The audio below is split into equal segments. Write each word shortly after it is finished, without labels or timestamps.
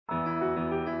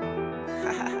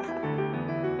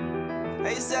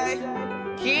say?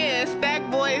 Yeah,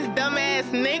 Stackboi's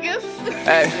dumbass niggas.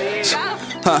 Hey,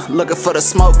 looking for the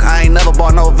smoke, I ain't never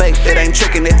bought no vape. It ain't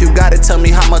tricking, if you got it, tell me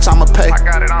how much I'ma pay.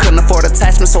 Couldn't afford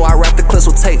attachment, so I wrapped the clips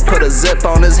with tape. Put a zip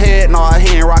on his head, no,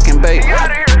 he ain't rockin' bait.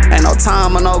 Ain't no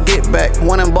time or no get back.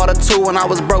 Went and bought a 2 when I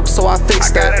was broke, so I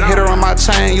fixed that. Hit her on my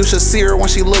chain, you should see her when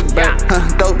she look back.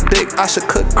 Dope dick, I should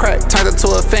cook crack. Turned her to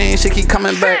a fiend, she keep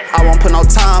coming back. I won't put no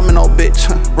time in no bitch.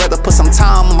 Rather put some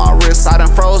time on my wrist. I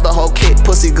done froze the whole kit.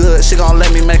 Pussy good, she gon'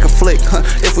 let me make a flick.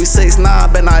 If we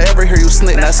 6'9", bet not ever hear you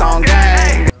snick. That's on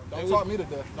gang. Don't talk me to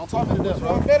death. Don't talk me to death,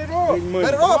 bro. Bet it off.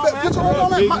 Bet it off. Put your hand on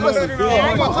that. Listen, I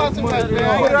ain't gonna talk too much,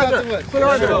 man. Put it right there. Put it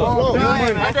right there.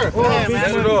 Right there. Put it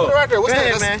right there. What's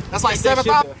that, man? That's like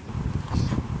 7,000.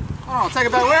 Hold on, take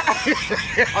it back where?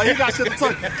 Oh, you got shit to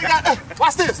talk.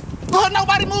 Watch this. Don't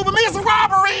nobody moving me. It's a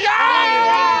robbery,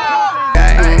 y'all.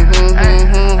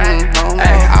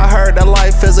 Hey, I heard that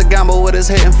life is a gamble with his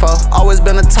hitting for. Always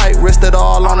been a tight wristed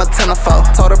all on a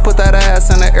 10-4. Told her put that ass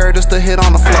in the air just to hit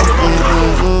on the floor.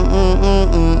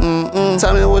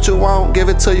 Tell me what you want, give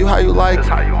it to you how you like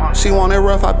it. She want it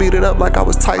rough, I beat it up like I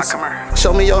was Tyson.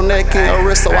 Show me your neck and your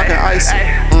wrist so I can ice it.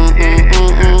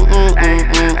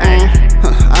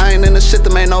 I ain't in the shit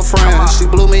that made no friends. She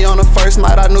blew me on the first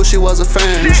night, I knew she was a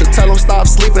fan. You should tell them stop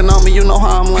sleeping on me, you know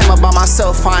how I'm came up by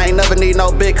myself, I ain't never need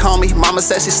no big homie. Mama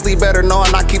said she sleep better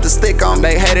knowing I keep the stick on me.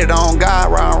 They hated on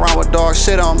God, riding around with dog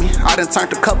shit on me. I done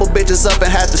turned a couple bitches up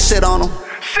and had to shit on them.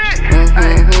 Hey,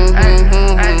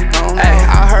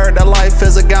 I heard that life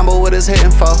is a gamble with his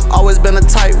hitting for. Always been a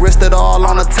tight wristed all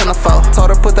on a 10-4. Told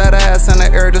her put that ass in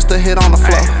the air just to hit on the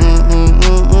floor.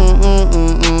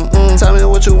 Tell me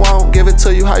what you want, give it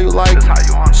to you how you like it.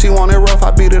 She want it rough,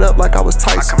 I beat it up like I was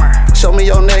Tyson. Show me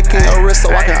your neck and your wrist so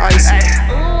I can ice it.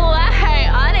 Ooh, I heard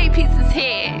all they pieces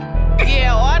here.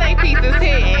 Yeah, all they pieces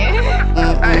here.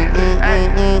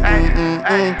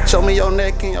 Show me your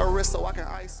neck and your wrist so I can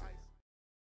ice it.